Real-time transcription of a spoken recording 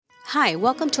Hi,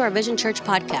 welcome to our Vision Church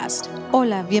podcast.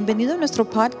 Hola, bienvenido a nuestro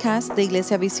podcast de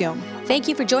Iglesia Visión. Thank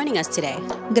you for joining us today.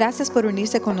 Gracias por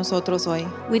unirse con nosotros hoy.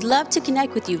 We'd love to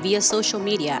connect with you via social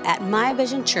media at My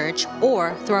Vision Church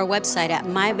or through our website at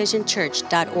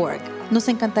myvisionchurch.org. Nos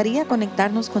encantaría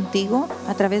conectarnos contigo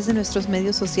a través de nuestros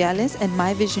medios sociales en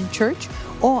My Vision Church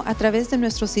o a través de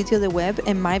nuestro sitio de web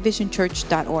en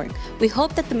myvisionchurch.org. We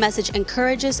hope that the message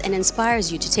encourages and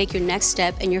inspires you to take your next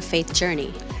step in your faith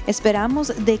journey.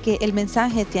 Esperamos de que el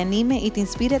mensaje te anime y te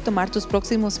inspire a tomar tus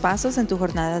próximos pasos en tu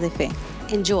jornada de fe.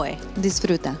 Enjoy.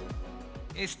 Disfruta.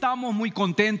 Estamos muy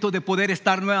contentos de poder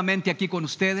estar nuevamente aquí con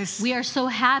ustedes. We are so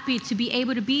happy to be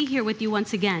able to be here with you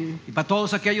once again. Y para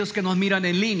todos aquellos que nos miran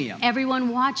en línea, Everyone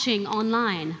watching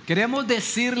online, queremos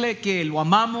decirle que lo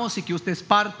amamos y que usted es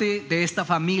parte de esta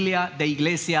familia de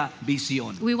Iglesia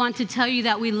Visión. we want to tell you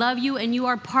that we love you and you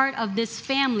are part of this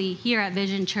family here at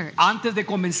Vision Church. Antes de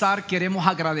comenzar, queremos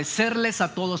agradecerles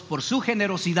a todos por su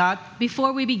generosidad,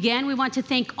 Before we begin, we want to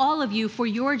thank all of you for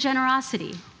your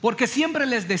generosity, porque siempre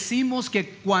les decimos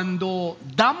que cuando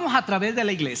damos a través de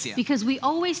la iglesia, because we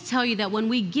always tell you that when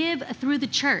we give through the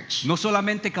church, no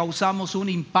solamente causamos un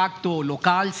impacto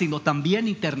local, sino también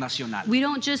internacional. we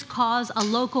don't just cause a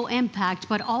local impact,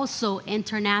 but also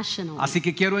international. Así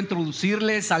que quiero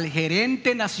introducirles al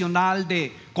gerente nacional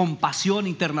de Compasión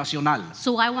Internacional.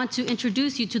 So I want to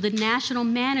introduce you to the national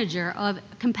manager of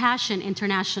Compassion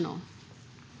International.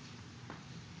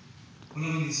 Hola,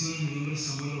 bendiciones. Mi nombre es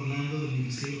Samuel Orlando del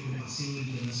Ministerio Compasión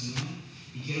Internacional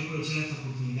y quiero aprovechar esta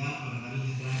oportunidad para darles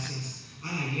las gracias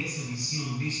a la Iglesia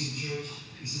Visión, Vision Church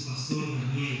y su pastor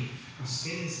Daniel.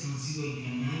 Ustedes han sido el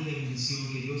canal de bendición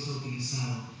que Dios ha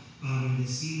utilizado para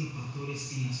bendecir los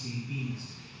pastores en las Filipinas,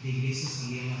 de iglesias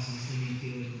aliadas a este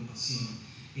ministerio de compasión.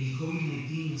 El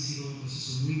COVID-19 ha sido un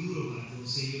proceso muy duro para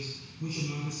todos ellos. Muchos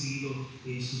no han recibido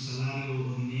su salario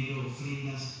o dinero,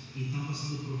 ofrendas, y están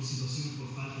pasando por situaciones por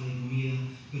falta de comida,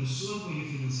 pero su apoyo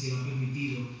financiero ha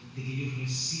permitido de que ellos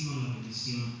reciban la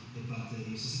bendición de parte de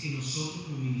Dios. Así que nosotros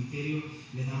como ministerio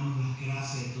le damos las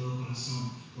gracias de todo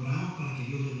corazón. Oramos para que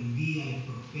Dios les bendiga, les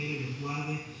prospere, les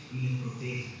guarde y les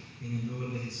proteja en el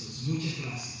nombre de Jesús. Muchas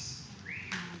gracias.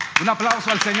 Un aplauso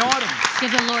al Señor.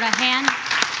 Give the Lord a hand.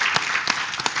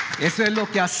 Eso es lo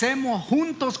que hacemos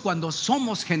juntos cuando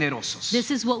somos generosos.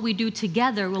 This is what we do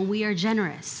together when we are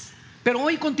generous. Pero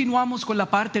hoy continuamos con la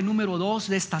parte número 2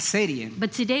 de esta serie,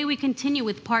 But today we continue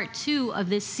with part 2 of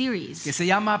this series que se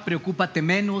llama Preocúpate,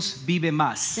 Menos, Vive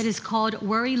Más. that is called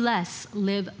Worry Less,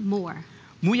 Live More.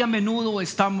 Muy a menudo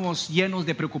estamos llenos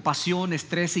de preocupación,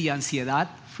 estrés y ansiedad.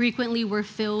 Frequently we're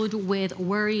filled with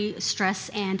worry, stress,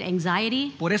 and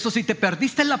anxiety. Por eso, si te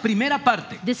perdiste la primera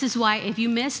parte, This is why if you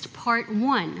missed part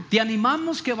 1, te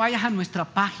animamos que vayas a nuestra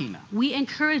página we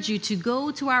encourage you to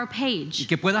go to our y page,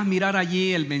 que puedas mirar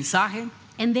allí el mensaje.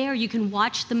 and there you can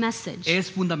watch the message.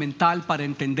 Es fundamental para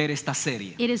entender esta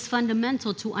serie. It is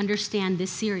fundamental to understand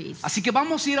this series. Así que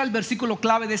vamos a ir al versículo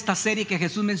clave de esta serie que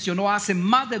Jesús mencionó hace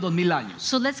más de 2000 años.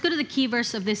 So let's go to the key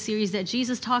verse of this series that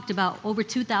Jesus talked about over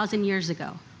 2,000 years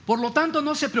ago. Por lo tanto,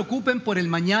 no se preocupen por el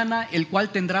mañana, el cual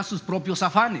tendrá sus propios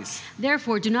afanes.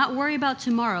 Therefore, do not worry about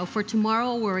tomorrow, for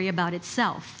tomorrow will worry about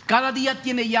itself. Cada día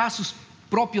tiene ya sus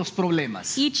propios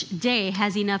problemas. Each day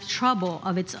has enough trouble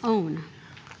of its own.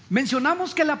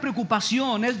 Mencionamos que la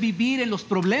preocupación es vivir en los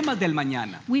problemas del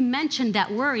mañana. We mentioned that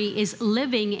worry is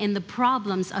living in the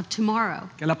problems of tomorrow.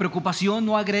 Que la preocupación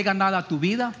no agrega nada a tu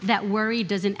vida. That worry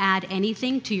doesn't add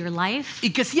anything to your life.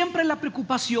 Y que siempre la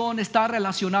preocupación está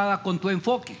relacionada con tu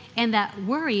enfoque. And that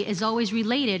worry is always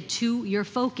related to your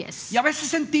focus. Y a veces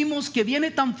sentimos que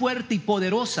viene tan fuerte y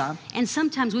poderosa And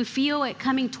sometimes we feel it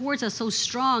coming towards us so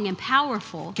strong and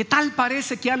powerful que tal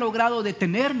parece que ha logrado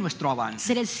detener nuestro avance.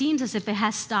 that it seems as if it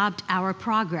has stopped our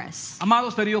progress.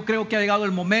 Amados, pero yo creo que ha llegado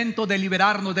el momento de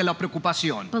liberarnos de la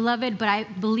preocupación Beloved, but I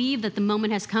believe that the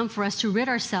moment has come for us to rid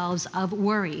ourselves of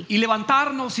worry y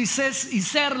levantarnos y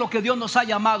ser lo que Dios nos ha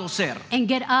llamado ser. and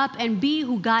get up and be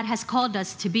who God has called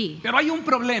us to be. Pero hay un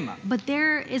problema. But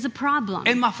there is a problem.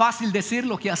 Es más fácil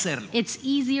decirlo que hacerlo. It's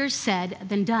easier said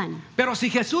than done. Pero si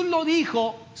Jesús lo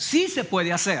dijo, sí se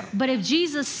puede hacer. But if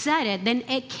Jesus said it, then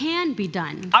it can be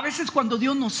done. A veces cuando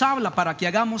Dios nos habla para que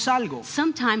hagamos algo,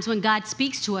 Sometimes when God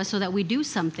speaks to us so that we do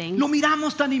something, lo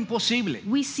miramos tan imposible.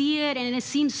 we see it and it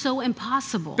seems so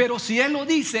impossible. Pero si Él lo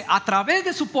dice, a través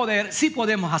de su poder, sí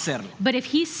podemos hacerlo. But if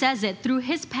He says it, through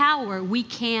His power, we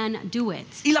can do it.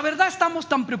 Y la verdad, estamos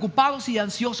tan preocupados y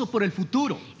ansiosos por el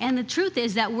futuro. And the truth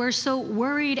is that we're so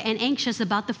worried and anxious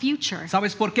about the future.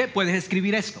 ¿Sabes por qué? Puedes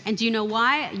escribir esto. And do you know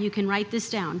why? You can write this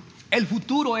down. El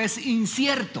futuro es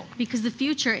incierto. Because the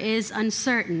future is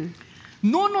uncertain.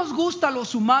 No nos gusta a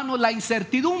los humanos la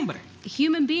incertidumbre.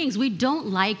 human beings, we don't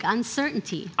like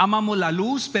uncertainty. Amamos la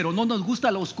luz, pero no nos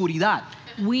gusta la oscuridad,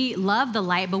 We love the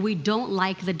light, but we don't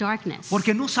like the darkness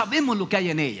porque no sabemos lo que hay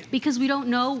en ella. because we don't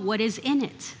know what is in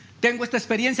it. Tengo esta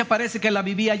experiencia, parece que la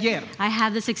viví ayer. I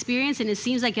have this experience, and it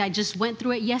seems like I just went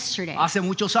through it yesterday. Hace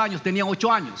muchos años, tenía 8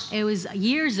 años. It was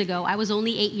years ago. I was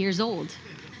only 8 years old.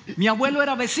 Mi abuelo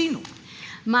era vecino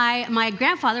My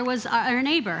grandfather was our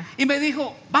neighbor, y me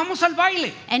dijo, vamos al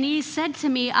baile. and he said to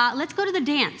me, let's go to the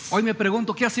dance. Hoy me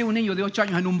pregunto, ¿qué hacía un niño de 8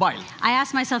 años en un baile? I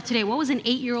asked myself today, what was an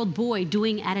 8-year-old boy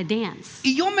doing at a dance?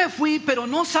 Y yo me fui, pero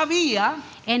no sabía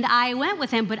And I went with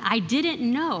him, but I didn't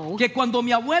know que cuando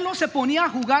mi abuelo se ponía a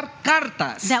jugar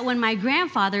cartas, that when my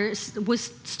grandfather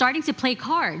was starting to play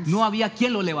cards, no había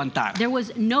quien lo levantara. there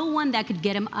was no one that could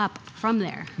get him up from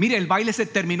there. Mire, el baile se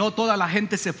terminó, toda la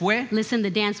gente se fue Listen, the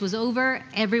dance was over,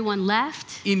 everyone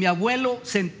left, y mi abuelo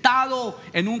sentado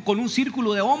con un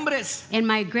círculo de hombres, and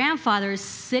my grandfather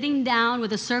sitting down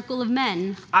with a circle of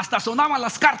men. hasta sonaban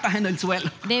las cartas en el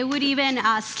suelo. They would even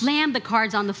slam the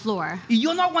cards on the floor. Y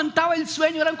yo no aguantaba el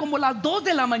sueño, eran como las 2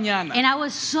 de la mañana. And I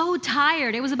was so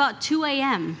tired. It was about 2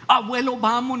 a.m. Abuelo,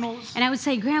 vámonos, And I would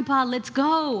say, Grandpa, let's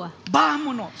go.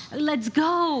 vámonos. Let's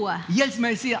go. Y él me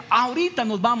decía, ahorita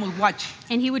nos vamos, guachi.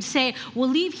 And he would say, we'll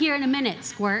leave here in a minute,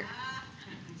 Squirt.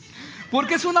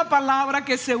 Porque es una palabra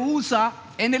que se usa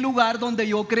en el lugar donde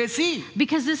yo crecí.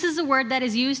 Because this is a word that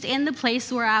is used in the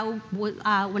place where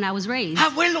when I was raised.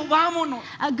 Abuelo, vámonos.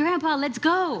 Grandpa, let's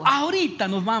go. Ahorita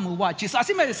nos vamos, guachis.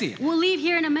 Así me decía. We'll leave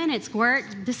here in a minute, Squirt.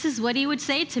 This is what he would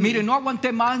say to me. Mire, no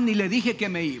aguanté más ni le dije que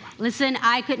me iba. Listen,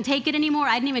 I couldn't take it anymore.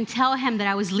 I didn't even tell him that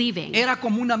I was leaving. Era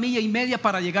como 1 milla y media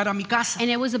para llegar a mi casa. And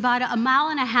it was about a mile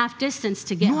and a half distance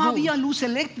to get No home. había luz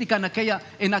eléctrica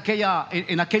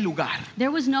en aquel lugar. There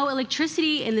was no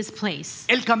electricity in this place.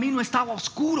 El camino estaba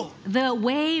oscuro. The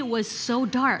way was so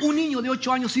dark. Un niño de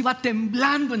 8 años iba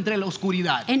temblando entre la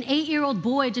oscuridad. An 8-year-old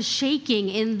boy just shaking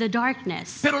in the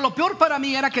darkness. Pero lo peor para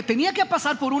mí era que tenía que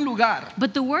pasar por un lugar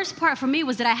But the worst part for me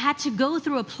was that I had to go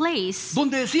through a place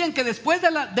donde decían que después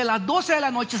de las 12 de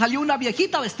la noche salió una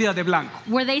viejita vestida de blanco.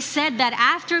 where they said that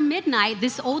after midnight,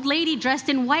 this old lady dressed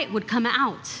in white would come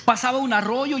out. Pasaba un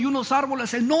arroyo y unos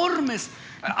árboles enormes.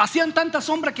 Hacían tanta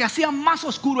sombra que hacían más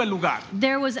oscuro el lugar.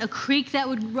 There was a creek that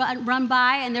would run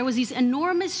by, and there was these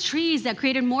enormous trees that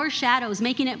created more shadows,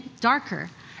 making it darker.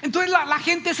 Entonces la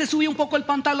gente se subía un poco el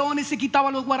pantalón y se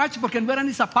quitaba los guaraches porque no eran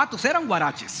ni zapatos, eran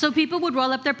guaraches. So people would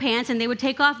roll up their pants and they would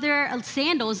take off their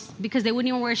sandals because they wouldn't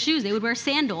even wear shoes. They would wear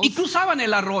sandals Y cruzaban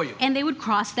el arroyo. and they would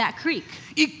cross that creek.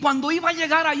 Y cuando iba a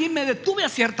llegar allí me detuve a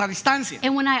cierta distancia.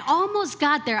 And when I almost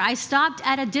got there, I stopped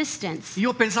at a distance. Y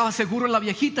yo pensaba, seguro la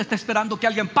viejita está esperando que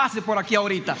alguien pase por aquí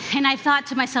ahorita. And I thought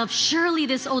to myself, surely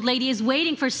this old lady is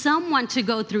waiting for someone to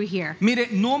go through here. Mire,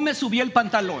 no me subí el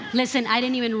pantalón, Listen, I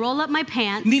didn't even roll up my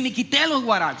pants. ni me quité los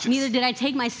guaraches. Neither did I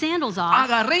take my sandals off.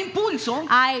 Agarré impulso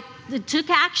I took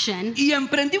action y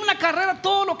emprendí una carrera,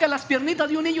 todo lo que las piernitas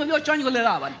de un niño de 8 años le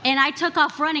daban. and I took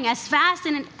off running as fast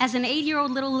as an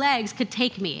 8-year-old little legs could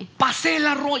take me. Pasé el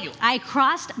arroyo I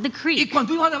crossed the y creek.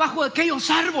 cuando iba debajo de aquellos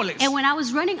árboles, And when I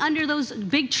was running under those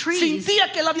big trees, sentía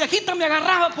que la viejita me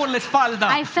agarraba por la espalda.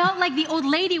 I felt like the old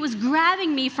lady was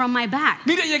grabbing me from my back.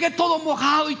 Mire, llegué todo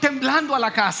mojado y temblando a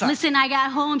la casa. Listen, I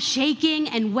got home shaking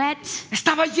and wet.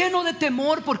 Estaba lleno de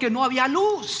temor porque no había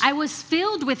luz. I was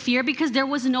filled with fear because there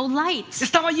was no light.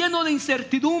 Estaba lleno de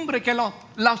incertidumbre que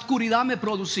la oscuridad me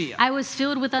producía. I was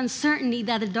filled with uncertainty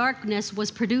that the darkness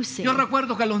was producing. Yo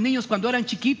recuerdo que los niños cuando eran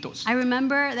chiquitos, I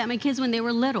remember that my kids, when they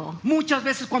were little, muchas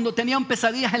veces cuando tenían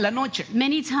pesadillas en la noche,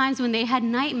 many times when they had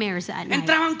nightmares at night,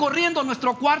 entraban corriendo a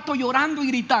nuestro cuarto llorando y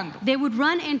gritando. they would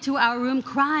run into our room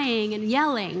crying and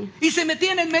yelling, Y se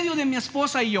metían en medio de mi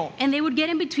esposa y yo. and they would get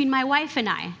in between my wife and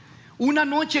I. Una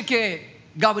noche que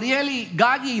Gabriel y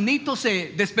Gagi y Nito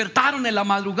se despertaron en la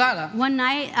madrugada, One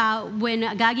night, when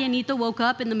Gagi and Nito woke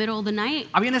up in the middle of the night,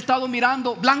 habían estado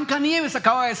mirando, Blancanieves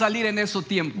acaba de salir en esos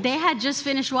tiempos. they had just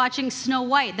finished watching Snow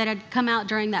White that had come out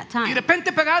during that Y time. de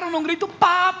repente pegaron un grito,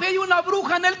 papi, hay una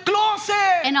bruja en el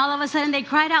closet. And all of a sudden they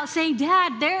cried out saying,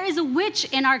 Dad, there is a witch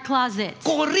in our closet.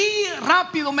 Corrí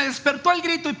rápido, me despertó el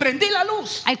grito y prendí la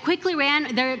luz. I quickly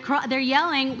ran, they're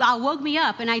yelling, woke me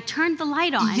up, and I turned the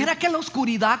light on. Y era que la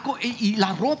oscuridad y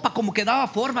la ropa como que daba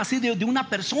forma así de una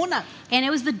persona. And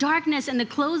it was the darkness and the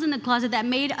clothes in the closet that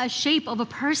made a shape of a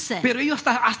person. Pero ellos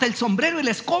hasta el sombrero y la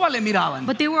escoba le miraban.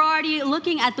 But they were already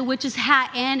looking at the witch's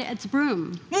hat and its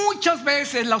broom. Muchas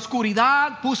veces la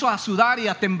oscuridad puso a sudar y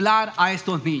a temblar a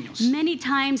estos niños. Many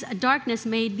times darkness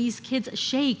made these kids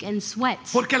shake and sweat.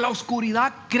 Porque la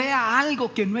oscuridad crea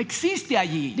algo que no existe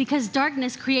allí. Because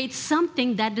darkness creates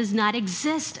something that does not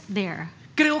exist there.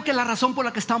 Creo que la razón por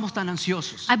la que estamos tan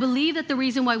ansiosos I believe that the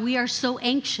reason why we are so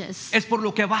anxious es por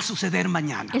lo que va a suceder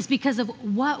mañana. is because of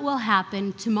what will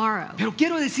happen tomorrow. Pero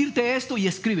quiero decirte esto y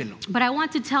escríbelo. But I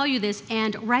want to tell you this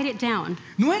and write it down.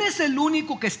 No eres el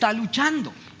único que está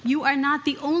luchando. You are not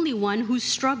the only one who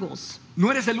struggles. No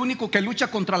eres el único que lucha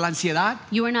contra la ansiedad,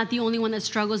 You are not the only one that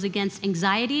struggles against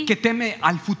anxiety, que teme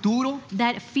al futuro,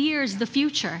 that fears the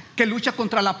future, que lucha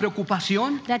contra la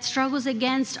preocupación. that struggles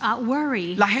against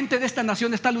worry. La gente de esta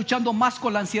nación está luchando más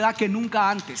con la ansiedad que nunca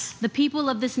antes. The people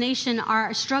of this nation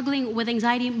are struggling with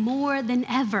anxiety more than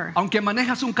ever. Aunque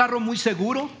manejas un carro muy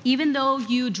seguro Even though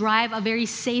you drive a very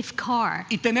safe car,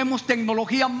 y tenemos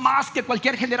tecnología más que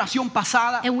cualquier generación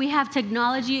pasada, and we have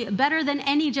technology better than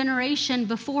any generation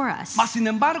before us. mas sin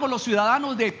embargo los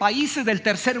ciudadanos de países del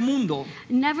tercer mundo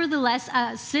Nevertheless,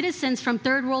 citizens from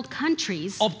third world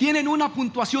countries obtienen una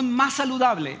puntuación más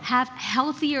saludable have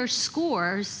healthier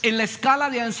scores en la escala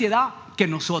de ansiedad que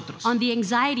nosotros. on the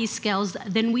anxiety scales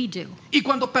than we do. Y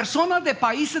cuando personas de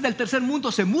países del tercer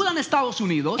mundo se mudan a Estados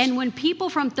Unidos, And when people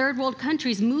from third world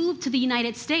countries move to the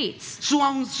United States, su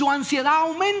ansiedad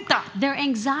aumenta. their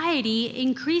anxiety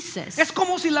increases. Es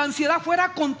como si la ansiedad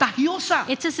fuera contagiosa.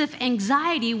 It's as if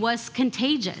anxiety was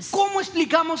contagious. ¿Cómo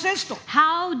explicamos esto?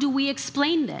 How do we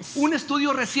explain this? Un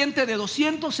estudio reciente de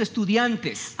 200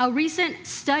 estudiantes A recent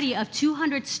study of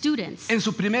 200 students en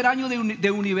su primer año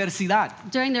de universidad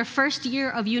during their first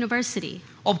year of university,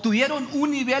 obtuvieron un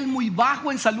nivel muy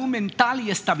bajo en salud mental y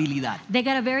estabilidad. they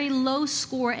got a very low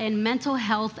score in mental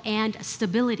health and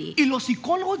stability. Y los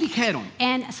psicólogos dijeron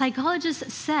And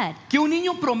psychologists said que un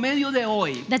niño promedio de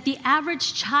hoy that the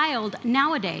average child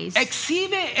nowadays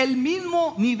exhibe el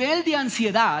mismo nivel de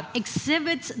ansiedad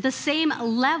exhibits the same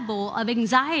level of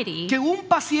anxiety que un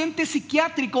paciente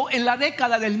psiquiátrico en la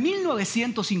década del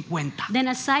 1950. than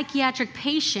a psychiatric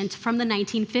patient from the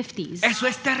 1950s. Eso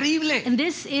es terrible. And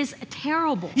this is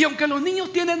terrible. Y aunque los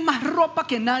niños tienen más ropa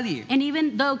que nadie, And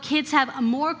even though kids have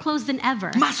more clothes than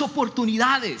ever, más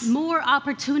oportunidades, more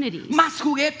opportunities, más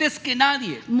juguetes que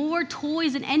nadie, more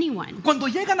toys than anyone, cuando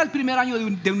llegan al primer año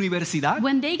de universidad,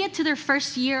 when they get to their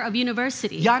first year of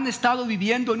university, ya han estado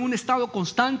viviendo en un estado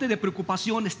constante de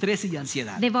preocupación, estrés y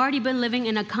ansiedad. they've already been living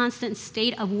in a constant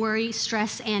state of worry,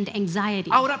 stress, and anxiety.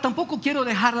 Ahora, tampoco quiero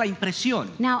dejar la impresión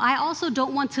Now, I also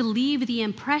don't want to leave the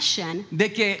impression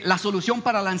de que la solución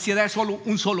para la ansiedad es solo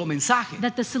un solo mensaje.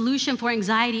 that the solution for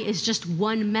anxiety is just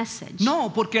one message.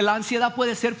 No, porque la ansiedad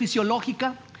puede ser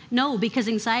fisiológica, No, because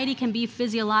anxiety can be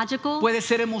physiological, puede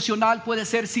ser emocional, puede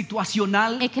ser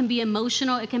situacional, it can be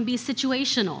emotional, it can be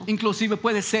situational, inclusive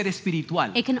puede ser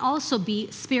espiritual. it can also be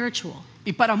spiritual.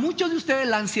 Y para muchos de ustedes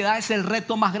la ansiedad es el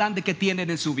reto más grande que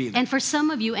tienen en su vida. And for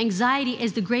some of you, anxiety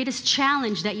is the greatest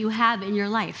challenge that you have in your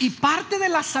life. Y parte de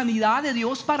la sanidad de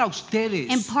Dios para ustedes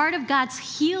And part of God's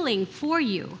healing for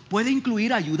you puede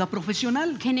incluir ayuda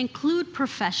profesional. can include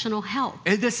professional help.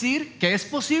 Es decir, que es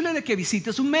posible de que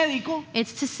visites un médico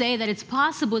It's to say that it's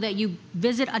possible that you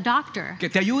visit a doctor que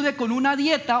te ayude con una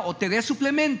dieta o te dé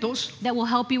suplementos that will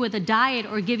help you with a diet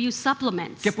or give you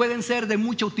supplements que pueden ser de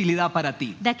mucha utilidad para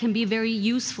ti. that can be very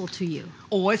useful to you.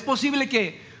 O es posible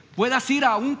que puedas ir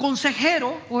a un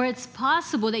consejero Or it's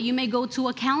possible that you may go to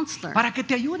a counselor para que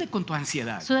te ayude con tu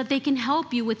ansiedad. so that they can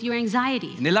help you with your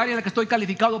anxiety. En el área en la que estoy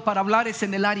calificado para hablar es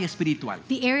en el área espiritual.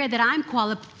 The area that I'm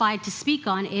qualified to speak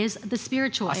on is the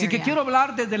spiritual Así que area. quiero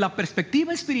hablar desde la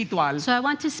perspectiva espiritual So I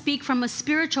want to speak from a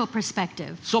spiritual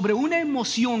perspective sobre una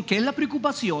emoción que es la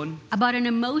preocupación about an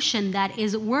emotion that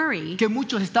is worry que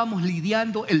muchos estamos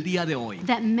lidiando el día de hoy.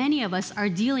 that many of us are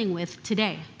dealing with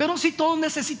today. Pero si todos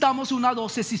necesitamos una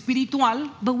dosis espiritual,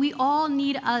 But we all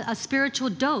need a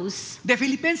spiritual dose de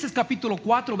Filipenses capítulo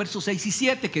 4 versos 6 y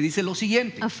 7 que dice lo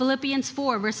siguiente: of Philippians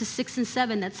 4 verses 6 and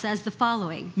 7 that says the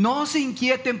following. no se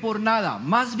inquieten por nada,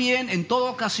 más bien en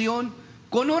toda ocasión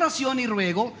con oración y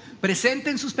ruego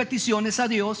presenten sus peticiones a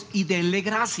Dios y denle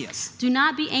gracias. Do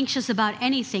not be anxious about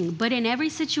anything, but in every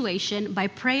situation, by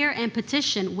prayer and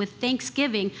petition with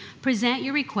thanksgiving, present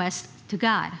your requests to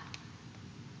God.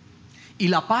 Y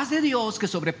la paz de Dios, que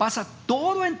sobrepasa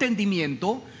todo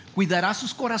entendimiento, cuidará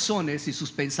sus corazones y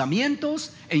sus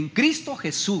pensamientos en Cristo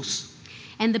Jesús.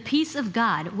 And the peace of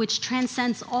God, which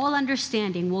transcends all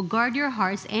understanding, will guard your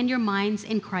hearts and your minds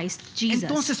in Christ Jesus.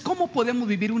 Entonces, ¿cómo podemos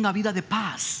vivir una vida de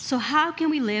paz So how can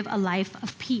we live a life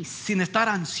of peace sin estar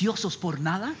ansiosos por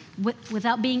nada?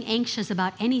 without being anxious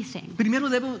about anything? Primero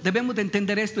debemos de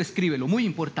entender esto, escríbelo, muy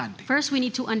importante. First, we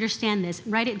need to understand this.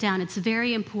 Write it down. It's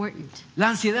very important. La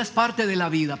ansiedad es parte de la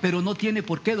vida, pero no tiene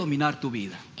por qué dominar tu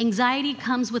vida. Anxiety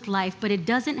comes with life, but it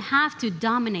doesn't have to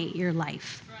dominate your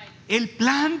life. El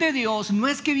plan de Dios no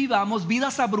es que vivamos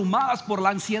vidas abrumadas por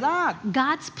la ansiedad.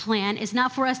 God's plan is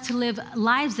not for us to live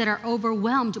lives that are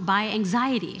overwhelmed by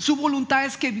anxiety. Su voluntad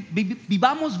es que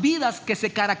vivamos vidas que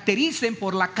se caractericen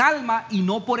por la calma y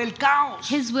no por el caos.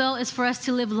 His will is for us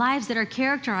to live lives that are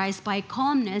characterized by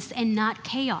calmness and not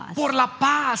chaos. Por la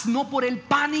paz, no por el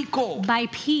pánico. By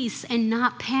peace and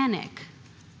not panic.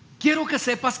 Quiero que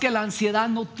sepas que la ansiedad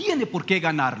no tiene por qué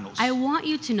ganarnos. I want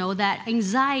you to know that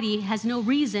anxiety has no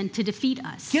reason to defeat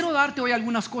us. Quiero darte hoy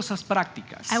algunas cosas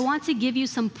prácticas I want to give you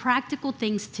some practical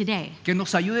things today que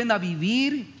nos ayuden a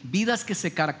vivir vidas que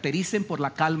se caractericen por la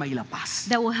calma y la paz.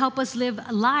 that will help us live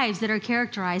lives that are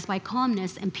characterized by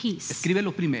calmness and peace.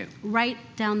 Escríbelo primero. Write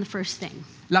down the first thing.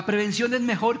 La prevención es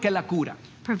mejor que la cura.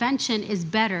 Prevention is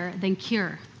better than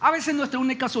cure. A veces nuestra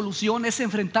única solución es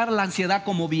enfrentar la ansiedad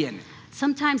como viene.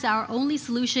 Sometimes our only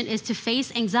solution is to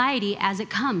face anxiety as it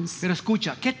comes. Pero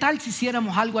escucha, ¿qué tal si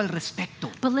hiciéramos algo al respecto?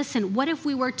 But listen, what if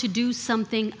we were to do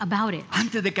something about it?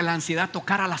 Antes de que la ansiedad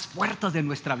tocara las puertas de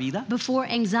nuestra vida. Before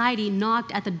anxiety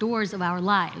knocked at the doors of our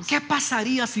lives. ¿Qué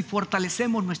pasaría si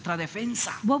fortalecemos nuestra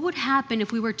defensa? What would happen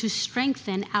if we were to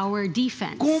strengthen our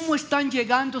defense? ¿Cómo están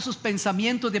llegando esos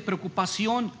pensamientos de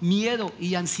preocupación, miedo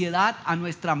y ansiedad a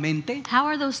nuestra mente? How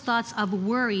are those thoughts of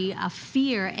worry, of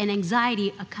fear, and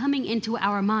anxiety coming into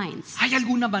our minds? ¿Hay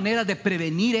alguna manera de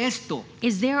prevenir esto?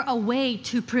 Is there a way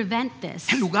to prevent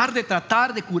this? En lugar de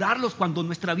tratar de curarlos cuando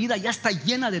nuestra vida ya está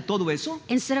llena de todo eso.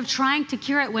 Instead of trying to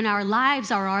cure it when our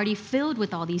lives are already filled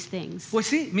with all these things. Pues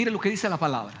sí, mire lo que dice la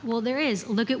palabra. Well, there is.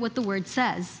 Look at what the word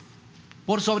says.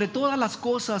 Por sobre todas las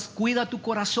cosas, cuida tu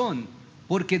corazón,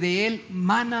 porque de él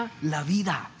mana la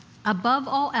vida. Above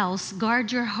all else,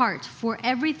 guard your heart, for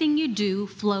everything you do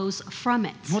flows from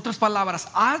it. En otras palabras,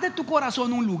 haz de tu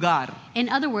corazón un lugar In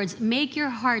other words, make your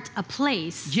heart a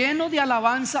place lleno de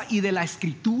alabanza y de la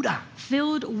escritura.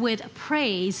 filled with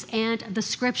praise and the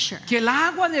scripture. Que el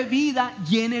agua de vida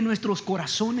llene nuestros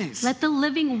corazones. Let the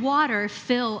living water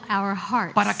fill our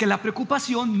hearts Para que la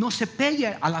preocupación no se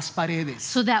pegue a las paredes.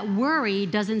 so that worry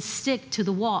doesn't stick to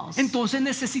the walls. Entonces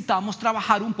necesitamos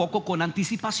trabajar un poco con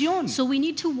anticipación. So we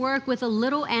need to work with a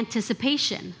little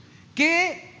anticipation.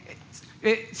 Que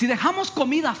si dejamos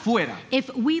comida fuera, If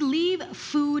we leave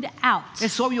food out,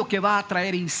 es obvio que va a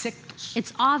atraer insectos.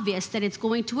 it's obvious that it's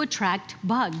going to attract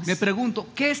bugs. Me pregunto,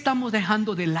 ¿qué estamos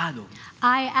dejando de lado?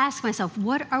 I ask myself,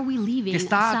 what are we leaving Que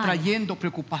está aside atrayendo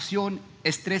preocupación,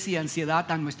 estrés y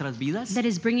ansiedad a nuestras vidas. that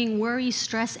is bringing worry,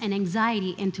 stress, and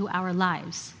anxiety into our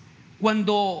lives?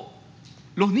 Cuando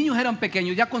los niños eran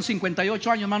pequeños, ya con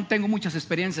 58 años, man, tengo muchas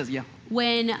experiencias ya.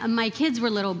 When my kids were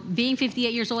little, being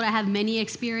 58 years old, I have many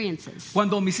experiences.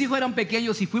 Cuando mis hijos eran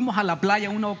pequeños y fuimos a la playa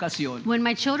una ocasión, When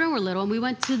my children were little and we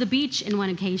went to the beach in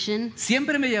one occasion,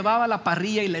 siempre me llevaba a la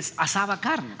parrilla y les asaba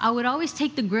carne. I would always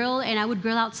take the grill and I would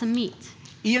grill out some meat.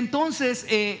 Y entonces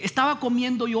estaba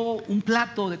comiendo yo un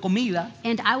plato de comida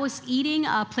And I was eating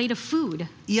a plate of food.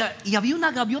 y había una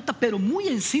gaviota pero muy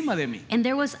encima de mí. And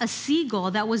there was a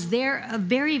seagull that was there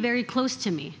very, very close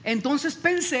to me. Entonces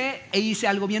pensé e hice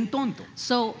algo bien tonto.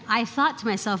 So I thought to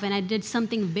myself, and I did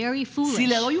something very foolish. Si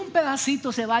le doy un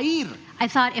pedacito se va a ir. I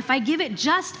thought, if I give it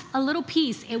just a little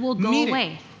piece, it will go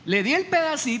away. Mire, le di el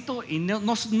pedacito y no,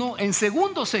 en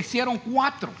segundos se hicieron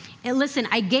 4. And listen,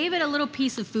 I gave it a little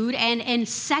piece of food, and in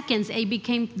seconds they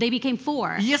became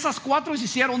 4. Y esas 4 se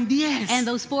hicieron 10. And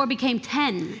those 4 became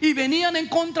 10. Y venían en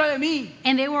contra de mí.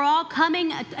 And they were all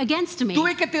coming against me.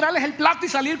 Tuve que tirarles el plato y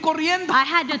salir corriendo. I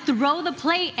had to throw the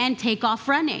plate and take off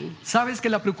running. ¿Sabes que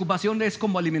la preocupación es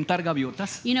como alimentar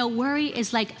gaviotas? You know, worry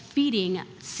is like feeding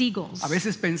seagulls. A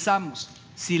veces pensamos,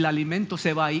 si el alimento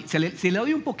se va a ir, si le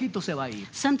doy un poquito se va a ir.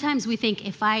 Sometimes we think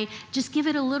if I just give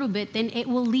it a little bit, then it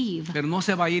will leave. Pero no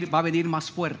se va a ir, va a venir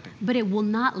más fuerte. But it will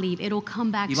not leave. It will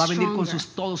come back Y va a venir con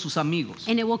stronger. todos sus amigos.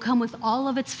 And it will come with all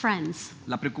of its friends.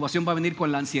 La preocupación va a venir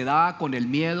con la ansiedad, con el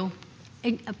miedo,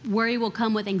 Worry will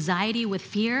come with anxiety, with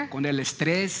fear, con el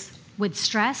estrés, with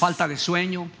stress, falta de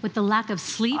sueño, with the lack of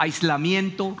sleep,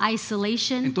 aislamiento.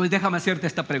 isolation. Entonces déjame hacerte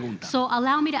esta pregunta. So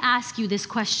allow me to ask you this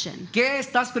question. ¿Qué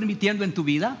estás permitiendo en tu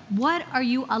vida? What are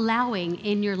you allowing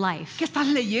in your life? ¿Qué estás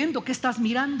leyendo? ¿Qué estás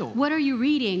mirando? What are you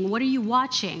reading? What are you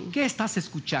watching? ¿Qué estás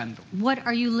escuchando? What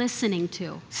are you listening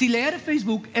to? Si leer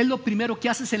Facebook es lo primero que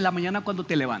haces en la mañana cuando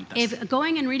te levantas If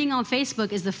going and reading on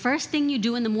Facebook is the first thing you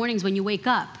do in the mornings when you wake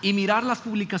up, y mirar las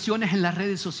publicaciones en las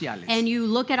redes sociales, and you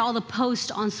look at all the posts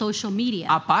on social media,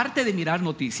 aparte de mirar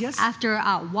noticias, after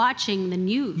watching the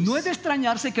news, no es de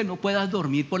extrañarse que no puedas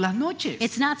dormir por las noches,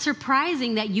 it's not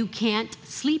surprising that you can't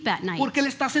sleep at night. porque le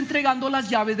estás entregando las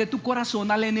llaves de tu corazón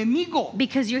al enemigo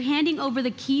Because you're handing over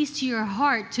the keys to your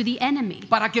heart to the enemy.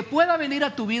 para que pueda venir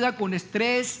a tu vida con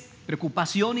estrés,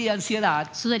 preocupación y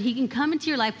ansiedad so that he can come into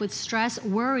your life with stress,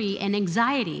 worry, and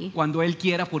anxiety cuando Él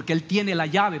quiera, porque Él tiene la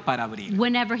llave para abrir.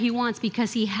 whenever he wants,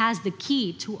 because he has the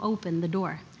key to open the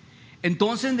door.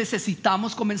 Entonces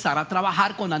necesitamos comenzar a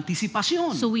trabajar con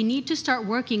anticipación, So we need to start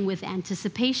working with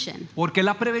anticipation, porque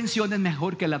la prevención es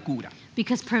mejor que la cura.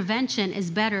 because prevention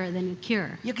is better than a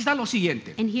cure. Y aquí está lo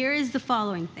siguiente. And here is the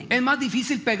following thing. Es más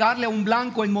difícil pegarle a un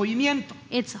blanco en movimiento.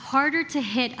 It's harder to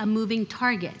hit a moving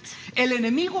target. El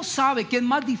enemigo sabe que es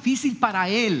más difícil para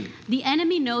él The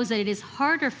enemy knows that it is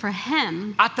harder for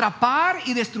him atrapar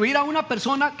y destruir a una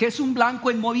persona que es un blanco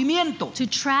en movimiento. to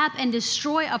trap and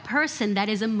destroy a person that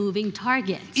is a moving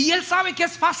target. Y él sabe que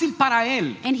es fácil para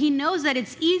él And he knows that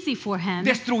it's easy for him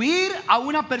destruir a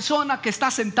una persona que está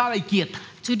sentada y quieta.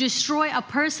 to destroy a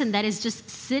person that is just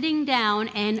sitting down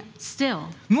and still.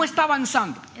 No está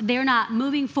avanzando. They're not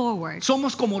moving forward.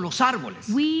 Somos como los árboles.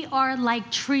 We are like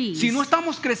trees. Si no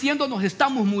estamos creciendo, nos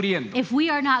estamos muriendo. If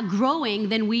we are not growing,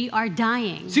 then we are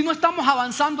dying. Si no estamos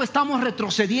avanzando, estamos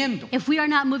retrocediendo. If we are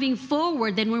not moving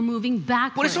forward, then we're moving Por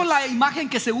backwards. eso la imagen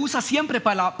que se usa siempre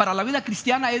para la vida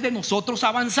cristiana es de nosotros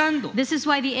avanzando. This is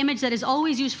why the image that is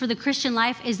always used for the Christian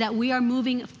life is that we are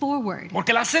moving forward.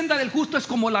 Porque la senda del justo es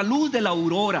como la luz de la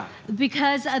aurora,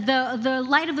 Because the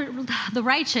light of the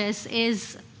righteous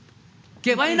is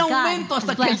que va en God aumento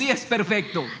hasta is que el blessed. día es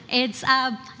perfecto.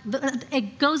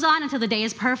 It goes on until the day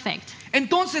is perfect.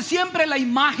 Entonces siempre la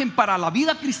imagen para la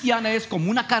vida cristiana es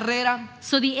como una carrera,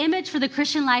 So the image for the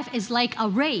Christian life is like a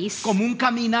race, como un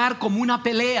caminar, como una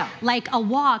pelea. like a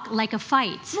walk, like a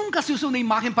fight. Nunca se usa una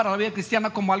imagen para la vida cristiana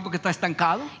como algo que está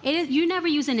estancado You never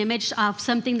use an image of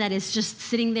something that is just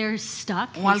sitting there stuck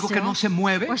o algo que no se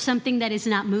mueve. or something that is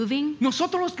not moving.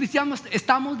 Nosotros los cristianos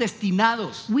estamos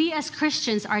destinados We as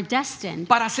Christians are destined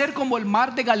para ser como el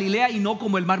mar de Galilea y no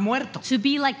como el mar muerto. to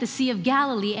be like the Sea of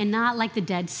Galilee and not like the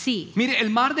Dead Sea. Mire,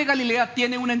 el mar de Galilea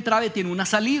tiene una entrada y tiene una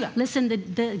salida. Listen,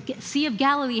 the Sea of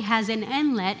Galilee has an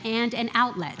inlet and an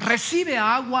outlet. Recibe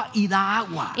agua y da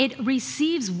agua. It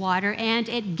receives water and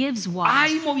it gives water.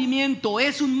 Hay movimiento,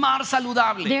 es un mar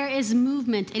saludable. There is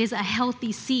movement. It is a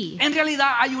healthy sea. En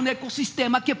realidad hay un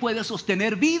ecosistema que puede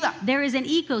sostener vida. There is an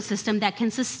ecosystem that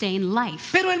can sustain life.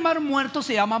 Pero el mar muerto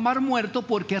se llama mar muerto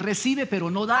porque recibe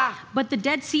pero no da. But the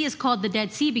Dead Sea is called the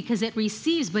Dead Sea because it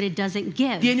receives but it doesn't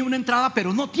give. Tiene una entrada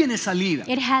pero no tiene salida.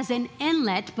 It has an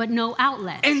inlet but no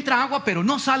outlet. Entra agua pero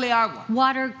no sale agua.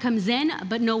 Water comes in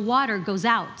but no water goes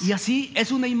out. Y así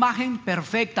es una imagen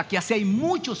perfecta que así hay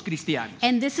muchos cristianos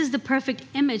And this is the perfect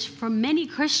image for many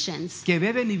Christians que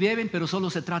beben y beben pero solo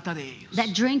se trata de ellos,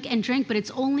 that drink and drink, but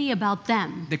it's only about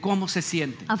them, de cómo se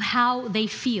sienten. of how they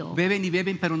feel. Beben y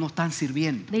beben pero no están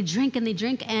sirviendo. They drink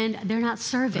and they're not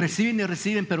serving. Reciben y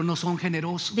reciben pero no son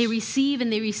generosos. They receive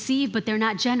and they receive, but they're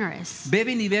not generous.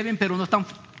 Beben y beben pero no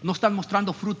están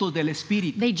mostrando frutos del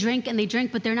Espíritu. They drink and they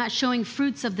drink, but they're not showing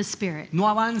fruits of the Spirit. No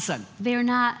avanzan. They're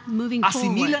not moving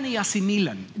Asimilan forward. y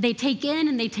asimilan, They take in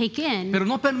and they take in, pero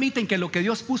no permiten que lo que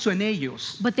Dios puso en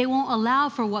ellos but they won't allow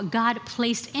for what God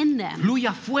placed in them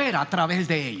fluya fuera a través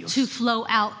de ellos. to flow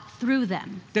out through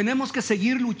them. Tenemos que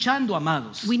seguir luchando,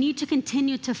 amados, We need to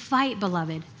continue to fight,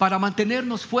 beloved, para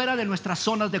mantenernos fuera de nuestras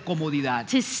zonas de comodidad.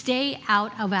 to stay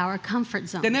out of our comfort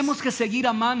zones. Tenemos que seguir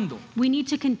amando. We need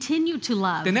to continue to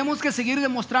love. Tenemos que seguir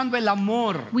demostrando el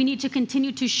amor We need to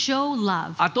continue to show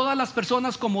love a todas las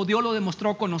personas como Dios lo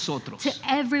demostró con nosotros. to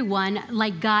everyone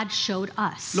like God showed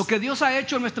us. Lo que Dios ha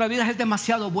hecho en nuestra vida es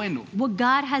demasiado bueno What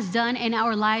God has done in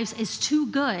our lives is too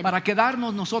good para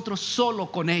quedarnos nosotros solo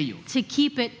con ello. to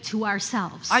keep it to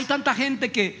ourselves. Hay tanta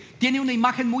gente que tiene una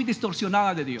imagen muy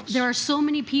distorsionada de Dios, There are so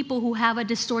many people who have a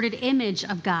distorted image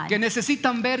of God que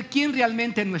necesitan ver quién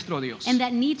realmente es nuestro Dios. and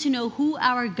that need to know who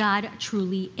our God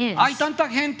truly is. Hay tanta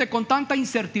gente con tanta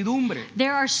incertidumbre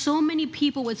There are so many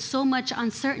people with so much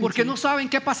uncertainty porque no saben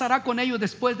qué pasará con ellos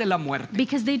después de la muerte.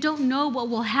 because they don't know what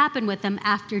will happen with them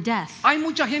after death. Hay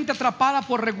mucha gente atrapada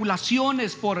por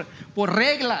regulaciones, por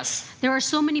reglas, There are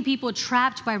so many people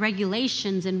trapped by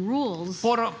regulations and rules,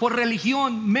 por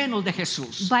religión menos de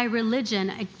Jesús. by religion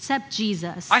except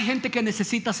Jesus. Hay gente que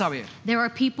necesita saber There are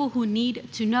people who need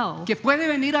to know que puede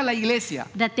venir a la iglesia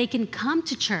that they can come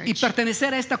to y church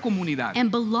pertenecer a esta comunidad and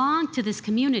belong to this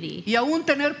community y aún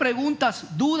tener preguntas,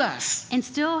 dudas and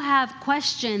still have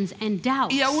questions and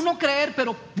doubts y aún no creer,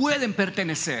 pero pueden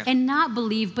pertenecer. and not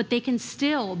believe, but they can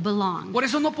still belong. Por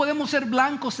eso no podemos ser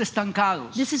blancos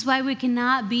estancados. This is why we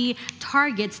cannot be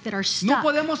targets that are No stuck.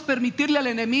 podemos permitirle al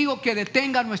enemigo que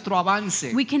detenga nuestro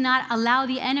avance. We cannot allow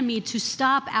the enemy to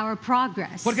stop our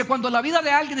progress. Porque cuando la vida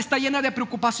de alguien está llena de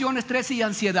preocupación, estrés y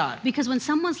ansiedad, Because when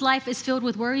someone's life is filled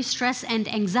with worry, stress, and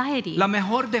anxiety, la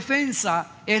mejor defensa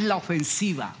es la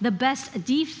ofensiva. The best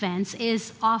defense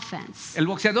is offense. El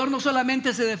boxeador no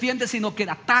solamente se defiende, sino que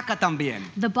ataca también.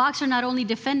 The boxer not only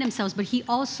defends themselves, but he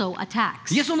also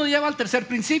attacks. Y eso nos lleva al tercer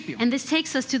principio. And this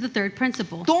takes us to the third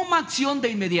principle. Toma acción de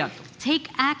inmediato.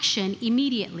 Take action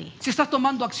immediately. Si estás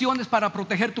tomando acciones para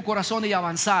proteger tu corazón y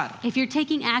avanzar. If you're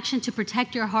taking action to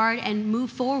protect your heart and move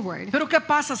forward. Pero ¿qué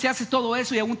pasa si haces todo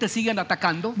eso y aún te siguen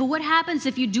atacando? But what happens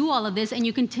if you do all of this and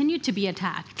you continue to be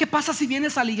attacked? ¿Qué pasa si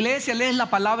vienes a la iglesia, lees la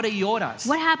palabra y oras?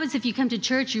 What happens if you come to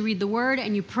church, you read the word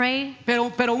and you pray,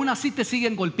 Pero aún así te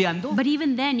siguen golpeando. but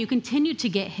even then you continue to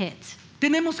get hit?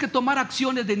 Tenemos que tomar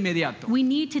acciones de inmediato. We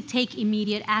need to take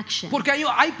immediate action. Porque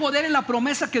hay poder en la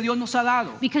promesa que Dios nos ha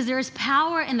dado. Because there is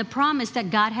power in the promise that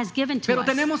God has given to Pero us.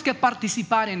 tenemos que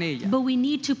participar en ella. But we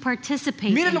need to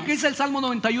participate Miren in lo que it. dice el Salmo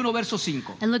 91, verso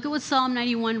 5. And look at what Psalm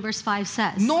 91 verse 5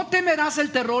 says. No temerás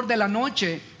el terror de la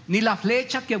noche, ni la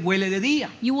flecha que vuele de día.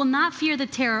 You will not fear the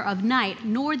terror of night,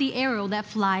 nor the arrow that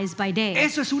flies by day.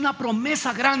 Eso es una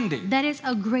promesa grande. That is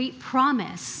a great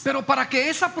promise. Pero para que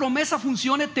esa promesa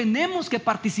funcione, tenemos que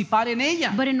participar en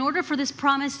ella. But in order for this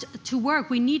promise to work,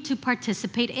 we need to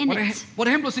participate in it. Por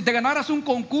ejemplo, si te ganaras un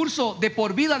concurso de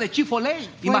por vida de Chick-fil-A,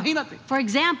 imagínate. For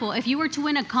example, if you were to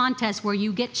win a contest where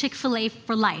you get Chick-fil-A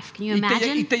for life, can you Y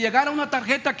imagine? te llegara una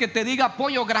tarjeta que te diga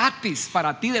apoyo gratis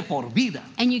para ti de por vida.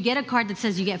 And you get a card that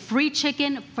says you get free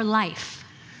chicken for life.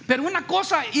 Pero una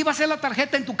cosa iba a ser la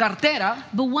tarjeta en tu cartera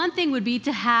But one thing would be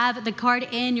to have the card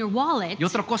in your wallet. y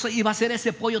otra cosa iba a ser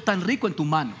ese pollo tan rico en tu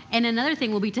mano. And another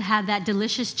thing will be to have that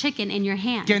delicious chicken in your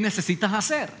hand. ¿Qué necesitas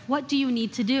hacer? What do you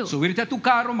need to do? Subirte a tu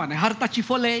carro, manejar a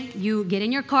Chick-fil-A, You get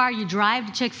in your car, you drive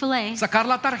to Chick-fil-A, sacar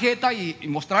la tarjeta y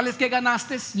mostrarles que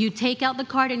ganaste you take out the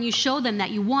card and you show them that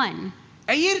you won.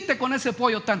 e irte con ese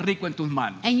pollo tan rico en tus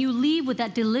manos. And you leave with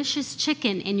that delicious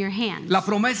chicken in your hands. La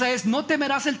promesa es no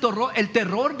temerás el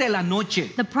terror de la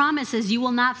noche. The promise is you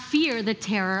will not fear the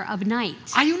terror of night.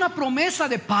 Hay una promesa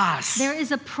de paz. There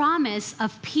is a promise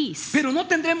of peace. Pero no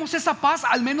tendremos esa paz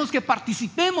al menos que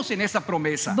participemos en esa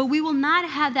promesa. But we will not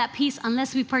have that peace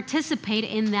unless we participate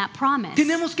in that promise.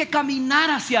 Tenemos que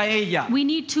caminar hacia ella. We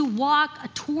need to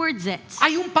walk towards it.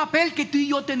 Hay un papel que tú y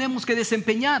yo tenemos que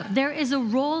desempeñar. There is a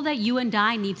role that you and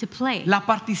I need to play. La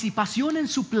participación en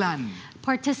su plan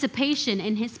Participation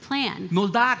in his plan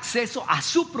nos da acceso a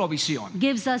su provisión.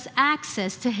 gives us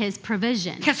access to his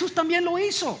provision. Jesús también lo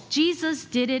hizo. Jesus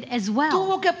did it as well.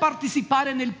 Tuvo que participar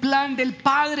en el plan del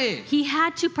Padre. He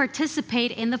had to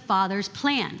participate in the Father's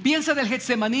plan. Piensa del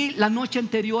Getsemaní la noche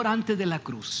anterior antes de la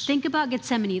cruz. Think about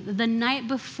Gethsemane, the night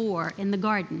before in the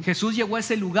garden. Jesús llegó a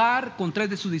ese lugar con 3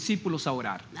 de sus discípulos a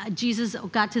orar. Jesus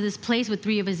got to this place with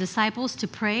 3 of his disciples to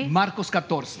pray Marcos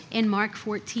 14. in Mark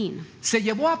 14. Se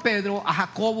llevó a Pedro, a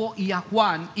Jacobo y a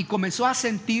Juan y comenzó a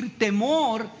sentir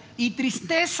temor y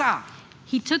tristeza.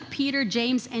 He took Peter,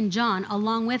 James, and John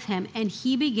along with him, and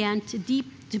he began to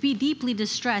be deeply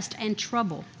distressed and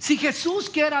troubled. Si Jesús,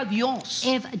 que era Dios,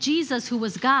 If Jesus, who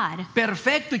was God,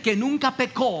 perfecto y que nunca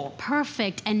pecó,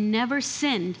 perfect and never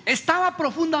sinned, estaba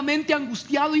profundamente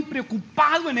angustiado y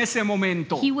preocupado en ese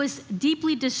momento. he was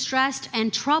deeply distressed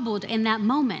and troubled in that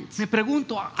moment. Me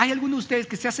pregunto, ¿hay alguno de ustedes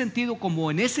que se ha sentido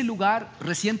como en ese lugar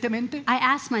recientemente? I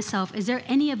ask myself, is there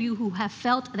any of you who have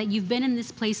felt that you've been in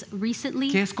this place recently,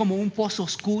 Que es como un pozo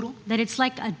oscuro, that it's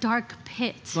like a dark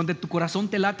pit, donde tu corazón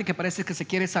te late que parece que se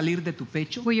quiere salir de tu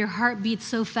pecho? where your heart beats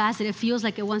so fast that it feels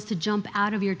like it wants to jump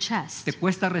out of your chest? ¿Te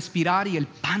cuesta respirar y el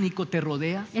pánico te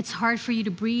rodea? It's hard for you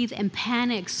to breathe and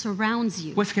panic surrounds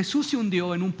you. Pues Jesús se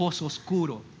hundió en un pozo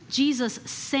oscuro Jesus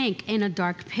sank in a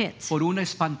dark pit por una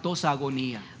espantosa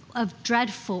agonía. of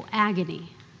dreadful agony.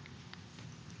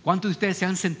 ¿Cuántos de ustedes se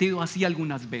han sentido así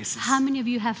algunas veces? How many of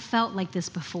you have felt like this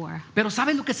before? Pero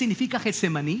 ¿saben lo que significa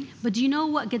Getsemaní? But do you know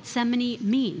what Gethsemane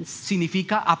means?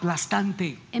 Significa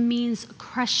aplastante. It means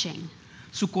crushing.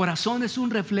 Su corazón es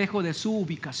un reflejo de su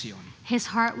ubicación. His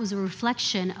heart was a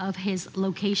reflection of his Se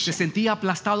location. sentía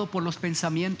aplastado por los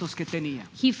pensamientos que tenía,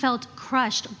 He felt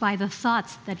crushed by the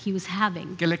thoughts that he was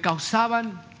having que le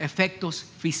causaban efectos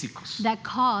físicos. that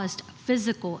caused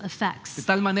physical De effects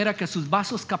tal manera que sus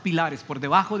vasos capilares por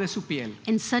debajo de su piel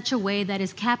in such a way that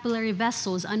his capillary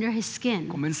vessels under his skin,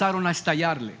 comenzaron a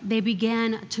estallarle. they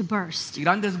began to burst. Y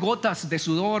grandes gotas de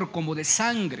sudor como de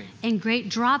sangre. And great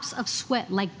drops of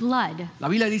sweat like blood. La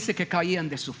Biblia dice que caían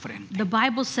de su frente. The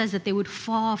Bible says that they would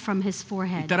fall from his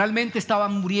forehead. Literalmente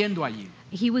estaban muriendo allí.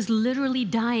 He was literally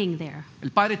dying there. El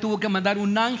Padre tuvo que mandar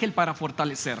un ángel para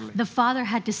fortalecerle. The Father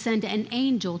had to send an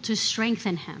angel to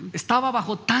strengthen him. Estaba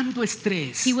bajo tanto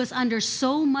estrés He was under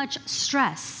so much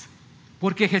stress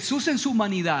Porque Jesús en su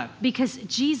humanidad Because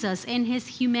Jesus, in his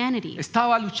humanity,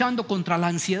 estaba luchando contra la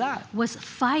ansiedad was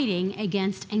fighting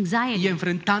against y anxiety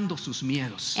enfrentando sus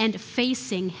miedos. and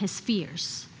facing his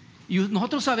fears. Y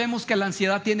nosotros sabemos que la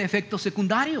ansiedad tiene efectos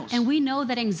secundarios. And we know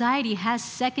that anxiety has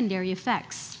secondary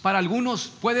effects. Para algunos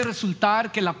puede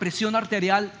resultar que la presión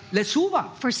arterial le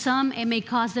suba. For some, it may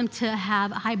cause them to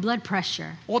have high blood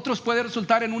pressure. Otros puede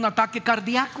resultar en un ataque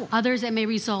cardíaco. Others, it may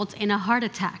result in a heart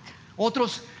attack.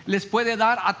 Otros les puede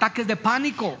dar ataques de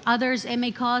pánico. Others, it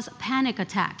may cause panic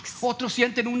attacks. Otros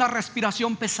sienten una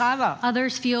respiración pesada,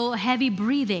 Others feel heavy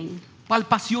breathing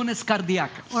palpaciones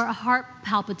cardíacas. or heart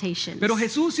palpitations. Pero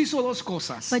Jesús hizo dos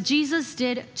cosas But Jesus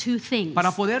did two things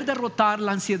para poder derrotar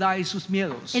la ansiedad y sus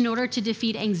miedos. in order to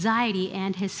defeat anxiety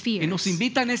and his Y nos fears.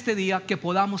 invita en este día que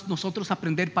podamos nosotros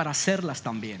aprender para hacerlas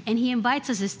también. And he invites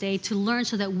us this day to learn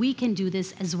so that we can do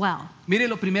this as well. Mire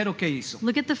lo primero que hizo.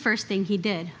 Look at the first thing he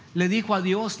did. Le dijo a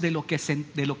Dios de lo que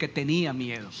tenía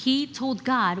miedo. He told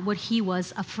God what he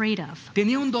was afraid of.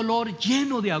 Tenía un dolor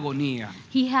lleno de agonía.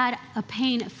 He had a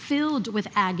pain filled with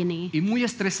agony. Y muy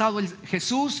estresado,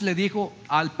 Jesús le dijo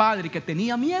al Padre que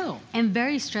tenía miedo. And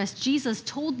very stressed, Jesus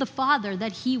told the Father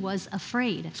that he was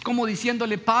afraid. Es como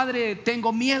diciéndole, Padre,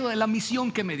 tengo miedo de la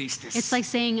misión que me diste. It's like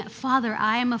saying, Father,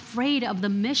 I am afraid of the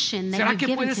mission that ¿Será you've que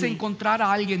given puedes to me. encontrar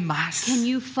a alguien más? Can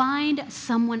you find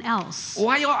someone else? ¿O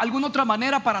hay alguna otra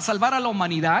manera para salvar a la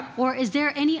humanidad Or is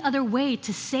there any other way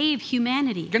to save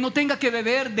humanity que no tenga que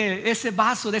beber de ese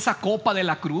vaso, de esa copa de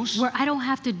la cruz? where I don't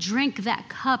have to drink that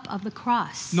cup of the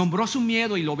cross? Nombró su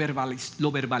miedo y lo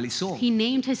verbalizó. He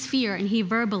named his fear and he Y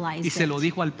verbalized se lo it.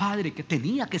 dijo al Padre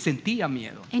que sentía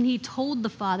miedo. And he told the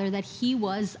Father that he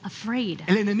was afraid.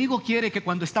 El enemigo quiere que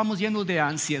cuando estamos llenos de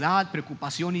ansiedad,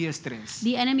 preocupación y estrés,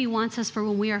 The enemy wants us for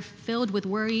when we are filled with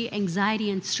worry,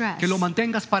 anxiety, and stress. que lo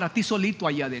mantengas para ti solito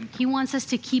ahí adentro. He wants us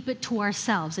to keep it to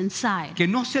ourselves inside. Que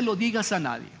no se lo digas a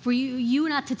nadie. For you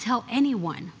not to tell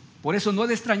anyone. Por eso no es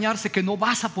de extrañarse que no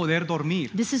vas a poder dormir.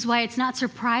 This is why it's not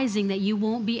surprising that you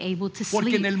won't be able to Porque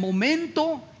en sleep. el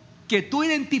momento que tú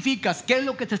identificas qué es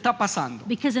lo que te está pasando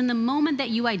Because in the moment that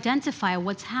you identify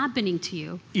what's happening to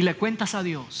you y le cuentas a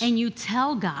Dios, and you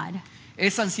tell God,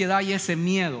 esa ansiedad y ese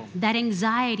miedo that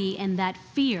anxiety and that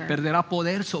fear perderá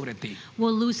poder sobre ti.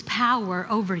 will lose power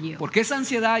over you. Porque esa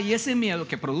ansiedad y ese miedo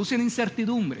que producen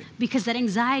incertidumbre Because that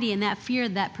anxiety and that fear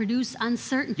that produce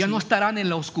uncertainty, ya no estarán en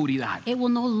la oscuridad, it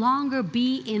will no longer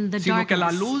be in the sino que la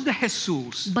darkness. luz de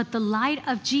Jesús But the light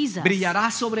of Jesus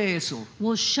brillará sobre eso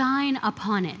will shine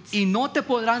upon it. y no te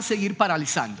podrán seguir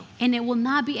paralizando. And it will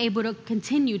not be able to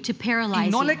continue to Y paralyze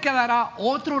no you. le quedará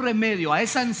otro remedio a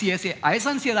esa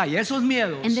ansiedad y a esos miedos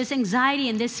And this anxiety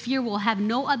and this fear will have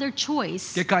no other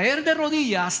choice que caer de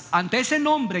rodillas ante ese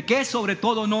nombre que es sobre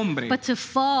todo nombre, but to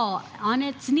fall on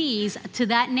its knees to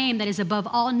that name that is above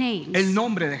all names, el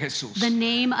nombre de Jesús. the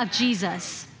name of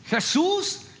Jesus.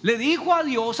 Jesús le dijo a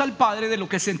Dios, al Padre, de lo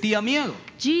que sentía miedo.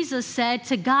 Jesus said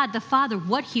to God the Father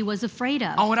what he was afraid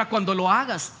of. Ahora cuando lo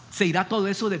hagas, ¿se irá todo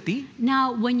eso de ti?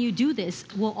 Now, when you do this,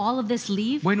 will all of this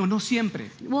leave? Bueno, no siempre.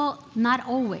 Well, not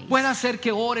always. Puede ser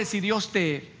que ores y Dios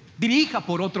te dirija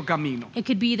por otro camino. It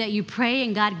could be that you pray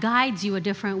and God guides you a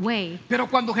different way. Pero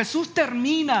cuando Jesús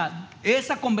termina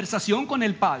esa conversación con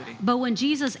el Padre, But when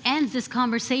Jesus ends this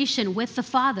conversation with the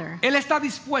Father, Él está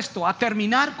dispuesto a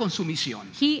terminar con su misión.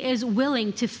 he is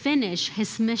willing to finish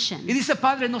his mission. Y dice,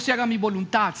 Padre, no se haga mi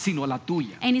voluntad, sino la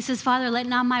tuya. And he says, Father, let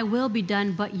not my will be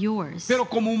done, but yours. Pero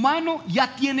como humano ya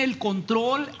tiene el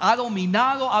control, ha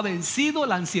dominado, ha vencido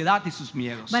la ansiedad y sus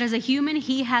miedos. But as a human,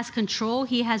 he has control,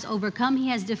 he has overcome, he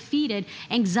has defeated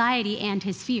anxiety and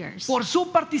his fears. Por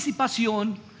su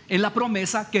participación en la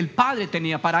promesa que el Padre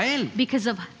tenía para él. Because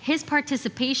of his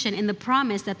participation in the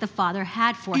promise that the Father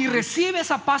had for Y him. recibe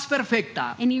esa paz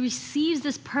perfecta, And he receives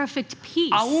this perfect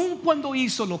peace, aun cuando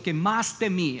hizo lo que más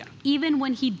temía. even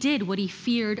when he did what he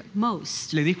feared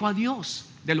most. Le dijo a Dios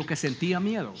de lo que sentía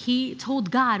miedo. He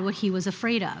told God what he was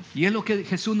afraid of. Y es lo que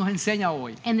Jesús nos enseña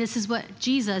hoy. And this is what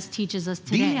Jesus teaches us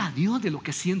today. Dile a Dios de lo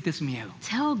que sientes miedo.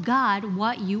 Tell God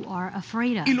what you are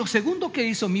afraid of. Y lo segundo que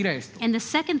hizo, mira esto, And the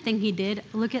second thing he did,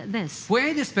 look at this. fue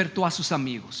y despertó a sus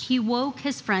amigos. He woke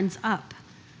his friends up.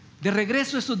 De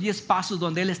regreso a esos 10 pasos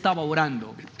donde él estaba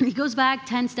orando, He goes back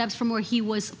 10 steps from where he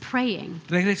was praying.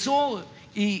 regresó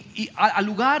al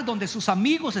lugar donde sus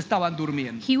amigos estaban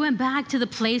durmiendo. He went back to the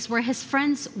place where his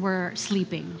friends were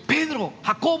sleeping. Pedro,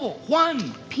 Jacobo,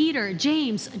 Juan, Peter,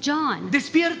 James, John.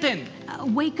 Despierten.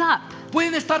 Wake up.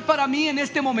 ¿Pueden estar para mí en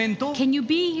este momento? Can you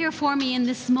be here for me in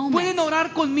this moment? ¿Pueden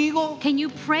orar conmigo? Can you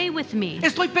pray with me?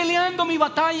 Estoy peleando mi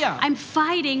batalla. I'm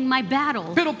fighting my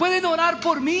battle. Pero pueden orar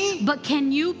por mí. But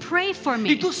can you pray for Y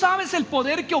me? tú sabes el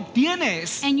poder que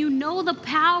obtienes And you know the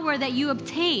power that you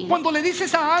obtain cuando le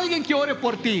dices a alguien que ore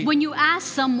por ti. when you ask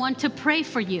someone to pray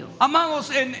for you.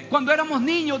 Amados, cuando éramos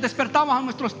niños despertábamos a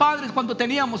nuestros padres cuando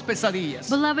teníamos pesadillas.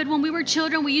 Beloved, when we were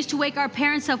children, we used to wake our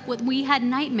parents up when we had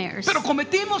nightmares. Pero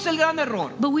cometimos el gran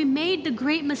error But we made the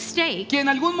great mistake que en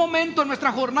algún momento en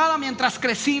nuestra jornada mientras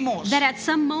crecimos that at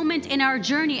some moment in our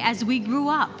journey as we grew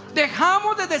up,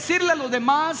 dejamos de decirle a los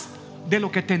demás de lo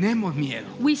que tenemos miedo.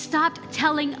 we stopped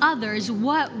telling others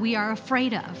what we are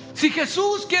afraid of. Si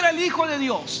Jesús, que era el Hijo de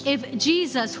Dios, If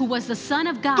Jesus, who was the Son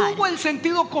of God, tuvo el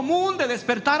sentido común de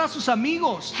despertar a sus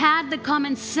amigos had the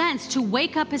common sense to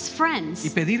wake up his y friends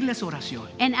pedirles oración,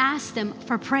 and ask them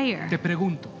for prayer, te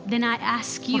pregunto, then I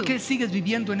ask you, ¿por qué sigues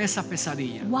viviendo en esa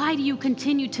pesadilla? why do you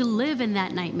continue to live in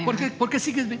that nightmare? ¿Por qué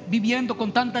sigues viviendo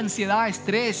con tanta ansiedad,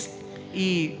 estrés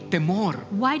y temor?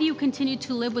 Why do you continue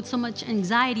to live with so much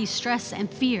anxiety, stress, and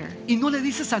fear? Y no le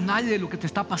dices a nadie de lo que te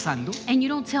está pasando. And you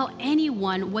don't tell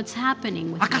anyone what's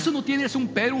happening with ¿Acaso you? no tienes un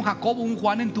Pedro, un Jacobo, un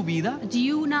Juan en tu vida? Do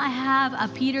you not have a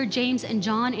Peter, James, and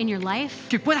John in your life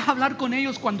Que puedas hablar con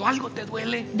ellos cuando algo te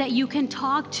duele. that you can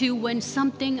talk to when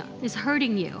something is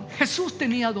hurting you? Jesús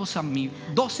tenía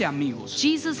 12 amigos.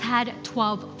 Jesus had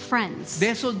 12 friends. De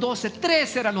esos 12,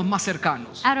 3 eran los más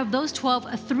cercanos. Out of those 12,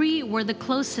 3 were the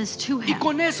closest to Y him.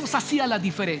 con esos hacía la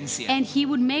diferencia. And he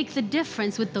would make the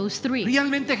difference with those 3.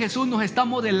 Realmente Jesús nos está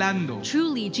modelando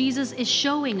Truly, Jesus is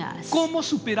showing us cómo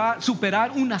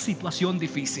superar una situación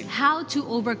difícil. how to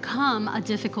overcome a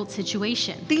difficult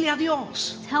situation. Dile a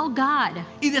Dios Tell God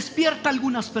y despierta a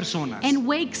algunas personas and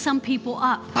wake some people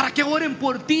up para que oren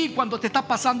por ti cuando te está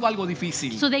pasando algo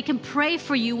difícil. so they can pray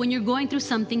for you when you're going through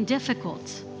something difficult.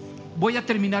 Voy a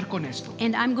terminar con esto.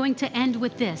 And I'm going to end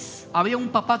with this. Había un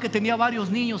papá que tenía varios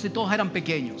niños y todos eran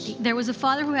pequeños. There was a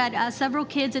father who had several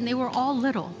kids and they were all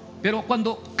little. Pero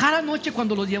cada noche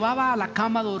cuando los llevaba a la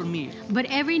cama a dormir, But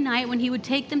every night when he would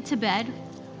take them to bed,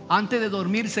 antes de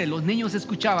dormirse, los niños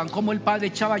escuchaban cómo el padre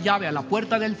echaba llave a la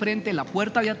puerta del frente, la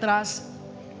puerta de atrás,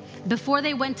 before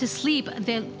they went to sleep,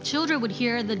 the children would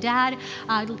hear the dad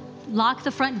lock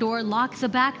the front door, lock the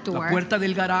back la door, puerta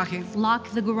del garaje, lock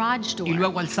the garage y door.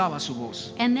 luego alzaba su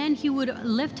voz. And then he would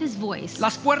lift his voice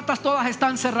Las puertas todas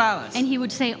están cerradas. and he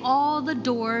would say, all the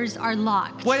doors are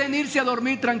locked. Pueden irse a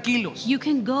dormir tranquilos. You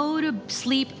can go to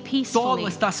sleep Todo peacefully.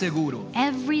 está seguro.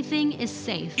 Everything is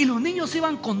safe. Y los niños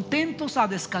iban contentos a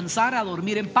descansar, a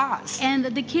dormir en paz, And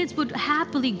the kids would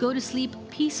happily go to sleep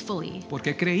peacefully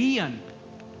porque creían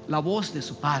la voz de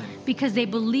su padre. because they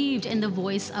believed in the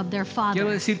voice of their Quiero father.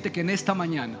 decirte que en esta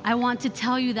mañana, I want to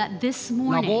tell you that this la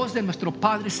morning, voz de nuestro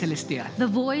Padre Celestial the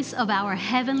voice of our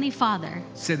Heavenly Father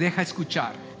se deja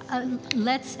escuchar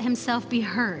lets himself be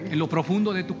heard en lo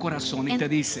profundo de tu corazón y te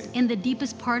in, dice, in the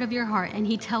deepest part of your heart, and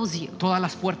he tells you, todas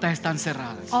las puertas están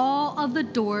cerradas. all of the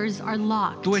doors are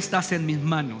locked. Tú estás en mis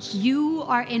manos. You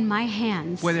are in my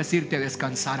hands. Puedes irte a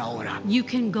descansar ahora. You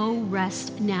can go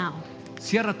rest now.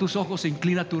 Cierra tus ojos e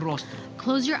inclina tu rostro.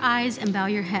 Close your eyes and bow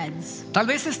your heads. Tal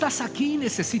vez estás aquí y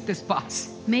necesites paz.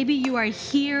 Maybe you are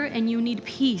here and you need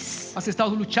peace. Has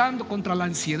estado luchando contra la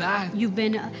ansiedad You've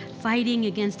been fighting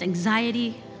against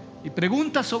anxiety, y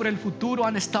preguntas sobre el futuro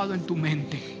han estado en tu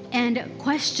mente. and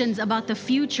questions about the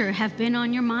future have been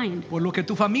on your mind Por lo que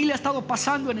tu familia ha estado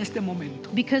pasando en este momento.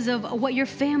 because of what your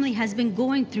family has been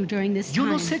going through during this Yo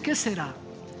no time. sé qué será,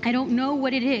 I don't know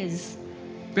what it is,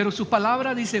 pero su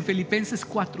palabra dice en Filipenses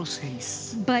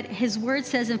 4:6 but his word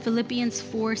says in Philippians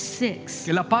 4:6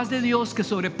 que la paz de Dios que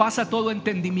sobrepasa todo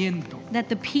entendimiento that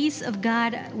the peace of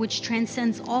God, which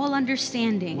transcends all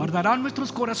understanding, guardará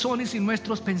nuestros corazones y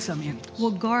nuestros pensamientos.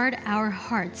 will guard our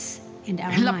hearts and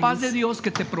our Es la paz de minds. Dios que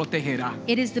te protegerá.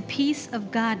 It is the peace of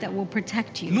God that will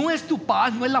protect you. No es tu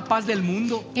paz, no es la paz del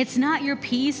mundo. It's not your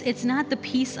peace, it's not the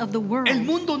peace of the world. El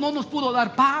mundo no nos pudo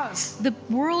dar paz. The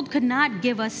world could not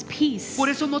give us peace. Por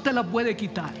eso no te la puede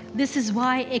quitar. This is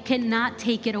why it cannot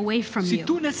take it away from Si you.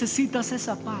 tú necesitas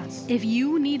esa paz, If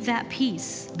you need that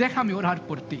peace, déjame orar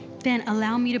por ti. then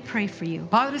allow me to pray for you.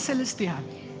 Padre Celestial,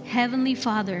 Heavenly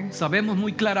Father, sabemos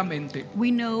muy claramente we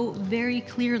know very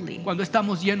clearly cuando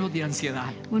estamos llenos de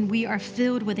ansiedad, when we are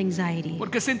filled with anxiety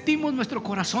porque sentimos nuestro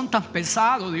corazón tan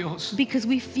pesado, Dios. because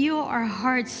we feel our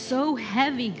hearts so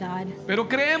heavy, God. Pero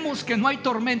creemos que no hay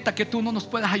tormenta que tú no nos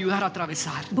puedas ayudar a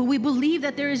atravesar. But we believe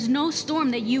that there is no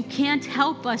storm that you can't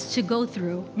help us to go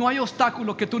through. No hay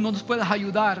obstáculo que tú no nos puedas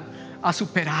ayudar a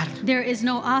superar. There is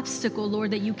no obstacle,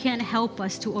 Lord, that you can't help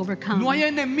us to overcome. No hay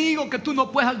enemigo que tú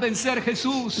no puedas vencer,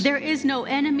 Jesús. There is no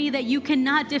enemy that you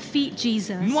cannot defeat,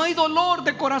 Jesus. No hay dolor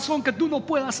de corazón que tú no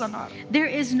puedas sanar. There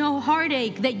is no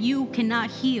heartache that you cannot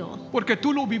heal. Porque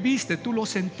tú lo viviste, tú lo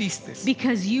sentiste.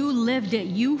 Because you lived it,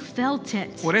 you felt it.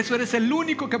 Por eso eres el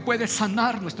único que puede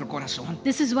sanar nuestro corazón.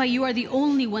 This is why you are the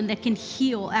only one that can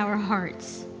heal our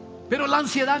hearts. Pero la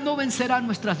ansiedad no vencerá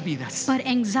nuestras vidas. But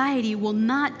anxiety will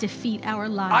not defeat our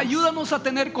lives. Ayúdanos a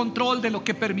tener control de lo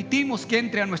que permitimos que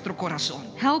entre a nuestro corazón.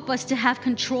 Help us to have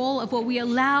control of what we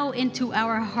allow into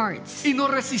our hearts. Y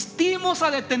nos resistimos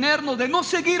a detenernos de no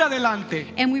seguir adelante,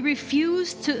 And we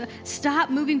refuse to stop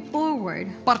moving forward,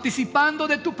 participando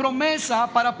de tu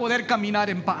promesa para poder caminar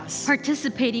en paz.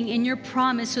 participating in your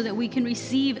promise so that we can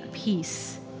receive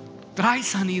peace. Trae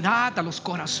sanidad a los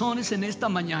corazones en esta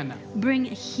mañana. Bring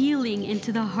healing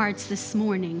into the hearts this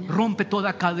morning. Rompe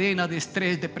toda cadena de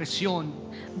estrés, depresión.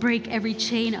 Break every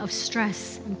chain of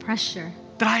stress and pressure.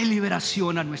 Trae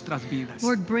liberación a nuestras vidas.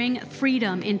 Lord, bring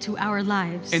freedom into our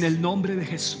lives. En el nombre de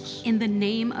Jesús. In the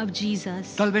name of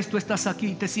Jesus. Tal vez tú estás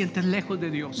aquí y te sientes lejos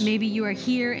de Dios. Maybe you are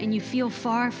here and you feel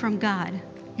far from God.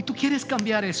 Y tú quieres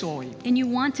cambiar eso hoy. And you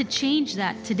want to change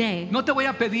that today. No te voy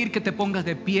a pedir que te pongas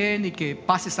de pie ni que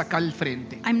pases acá al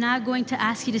frente. I'm not going to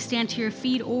ask you to stand to your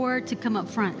feet or to come up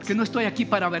front. Que no estoy aquí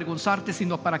para avergonzarte,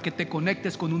 sino para que te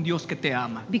conectes con un Dios que te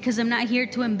ama. Because I'm not here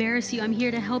to embarrass you. I'm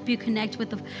here to help you connect with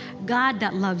the God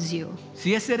that loves you.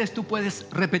 Si ese eres tú, puedes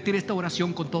repetir esta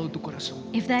oración con todo tu corazón.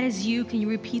 If that is you, can you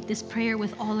repeat this prayer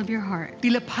with all of your heart?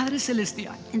 Dile, Padre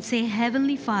Celestial, And say,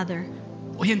 Heavenly Father,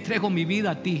 hoy entrego mi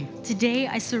vida a ti. today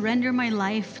I surrender my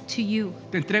life to you.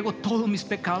 Te entrego todos mis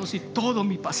pecados y todo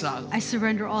mi pasado. I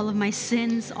surrender all of my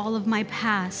sins, all of my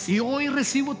past. Y hoy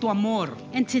recibo tu amor,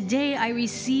 And today I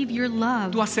receive your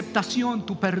love, tu aceptación,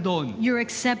 tu perdón. your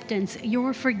acceptance,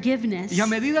 your forgiveness. Y a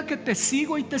medida que te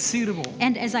sigo y te sirvo,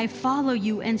 And as I follow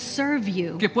you and serve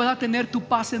you, que pueda tener tu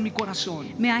paz en mi corazón.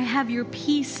 may I have your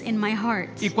peace in my heart.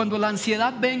 Y cuando la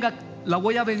ansiedad venga, la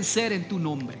voy a vencer en tu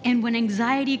nombre. And when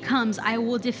anxiety comes, I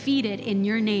will defeat it in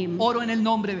your name. Oro en el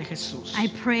nombre de Jesús. I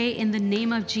pray in the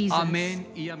name of Jesus. Amén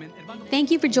y amén. Hermano, Thank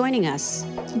you for joining us.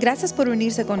 Gracias por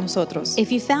unirse con nosotros.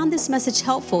 If you found this message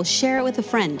helpful, share it with a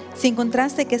friend. Si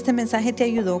encontraste que este mensaje te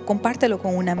ayudó, compártelo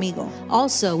con un amigo.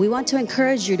 Also, we want to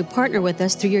encourage you to partner with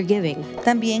us through your giving.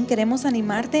 También queremos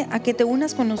animarte a que te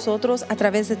unas con nosotros a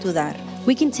través de tu dar.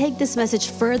 We can take this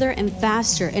message further and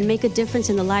faster and make a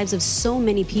difference in the lives of so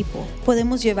many people.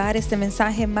 Podemos llevar este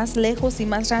mensaje más lejos y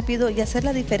más rápido y hacer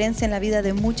la diferencia en la vida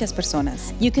de muchas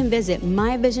personas. You can visit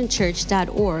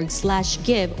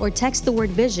myvisionchurch.org/give or text the word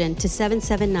vision to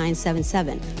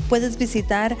 77977. Puedes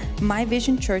visitar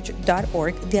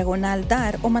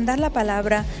myvisionchurch.org/dar o mandar la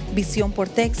palabra visión por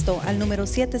texto al número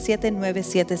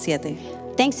 77977.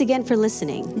 Thanks again for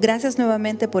listening. Gracias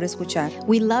nuevamente por escuchar.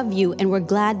 We love you and we're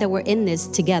glad that we're in this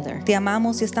together. Te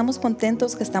amamos y estamos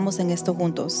contentos que estamos en esto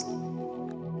juntos.